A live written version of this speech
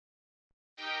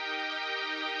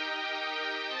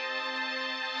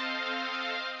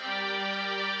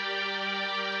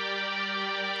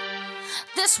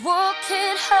This world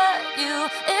can hurt you,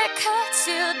 it cuts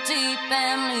you deep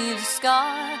and leaves a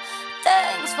scar.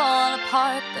 Things fall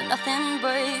apart, but nothing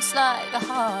breaks like a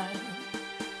heart.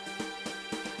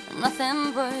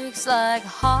 Nothing breaks like a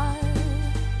heart.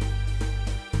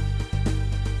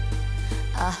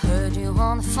 I heard you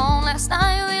on the phone last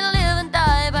night. We live and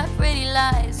die by pretty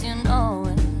lies, you know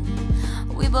it.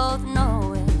 We both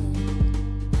know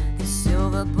it. The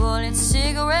silver bullet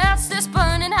cigarettes, this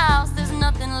burning house, there's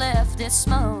nothing left, it's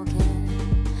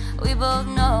smoking. We both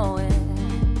know it.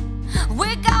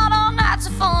 We got all night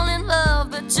to fall in love,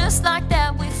 but just like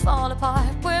that we fall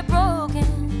apart. We're broken,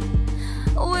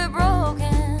 we're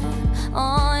broken.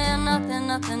 Oh yeah,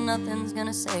 nothing's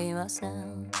gonna save us now.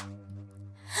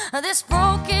 This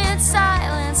broken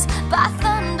silence by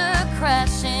thunder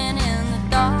crashing in the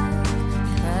dark,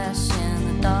 crash in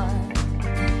the dark.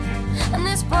 And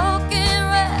this broken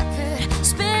record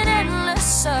spin endless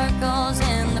circles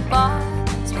in the bar,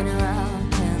 spin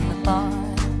around in the bar.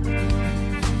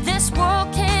 This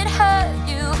world can hurt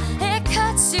you, it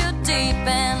cuts you deep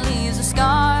and leaves a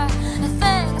scar.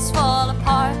 Things fall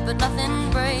apart, but nothing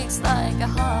breaks like a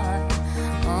heart.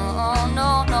 Oh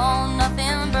no, no,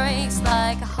 nothing breaks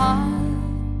like a heart.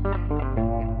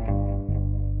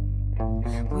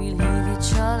 We leave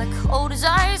each other cold as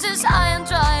ice, as high and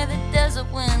dry. The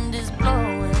desert wind is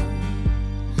blowing,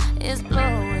 is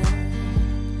blowing.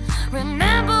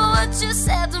 Remember what you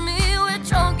said to me, we're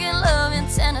drunk in love in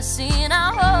Tennessee, and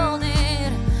I hold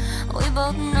it, we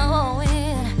both know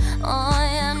it. Oh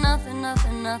yeah,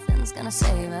 nothing's gonna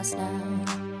save us now.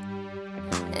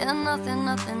 Yeah,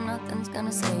 nothing's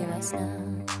gonna save us now.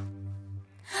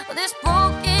 This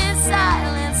broken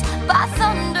silence by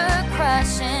thunder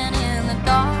crashing in the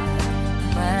dark,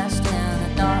 crashed in the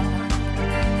dark.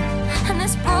 And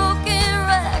this broken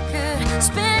record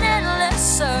spin endless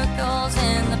circles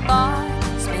in the bar,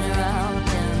 spin around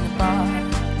in the bar.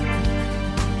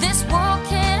 This world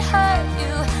can hurt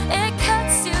you, it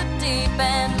cuts you deep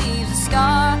and leaves a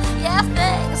scar. Yeah,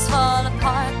 things fall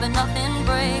apart, but nothing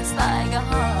breaks like a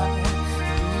heart.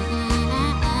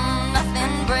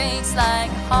 Nothing breaks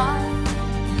like a heart.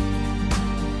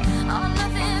 Oh,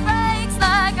 nothing breaks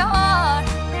like a heart.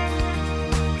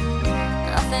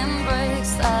 Nothing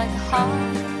breaks like a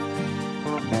heart.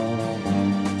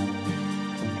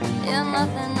 Yeah,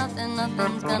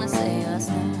 nothing's gonna save us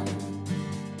now.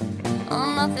 Oh,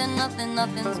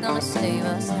 nothing's gonna save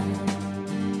us now.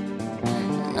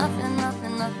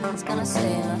 Nothing's gonna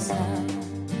save us now.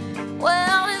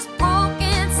 Well, this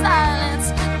broken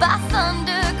silence by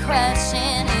thunder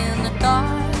crashing in the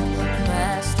dark,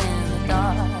 crashed in the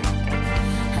dark.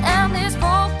 And this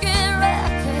broken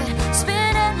record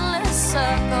spin endless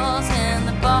circles in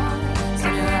the bar,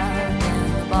 spin around in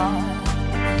the bar.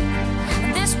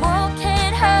 And this world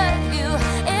can't hurt you,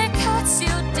 it cuts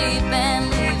you deep and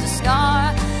leaves a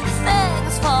scar.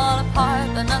 Things fall apart,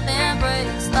 but nothing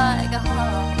breaks like a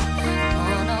heart.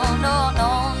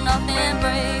 No, nothing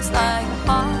breaks like a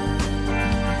heart.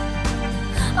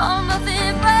 Oh,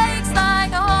 nothing breaks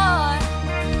like a heart.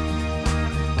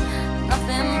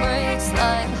 Nothing breaks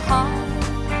like a heart.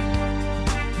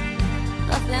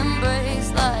 Nothing breaks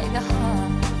like a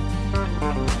heart.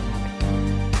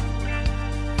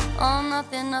 Oh,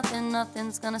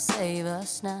 nothing's gonna save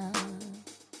us now.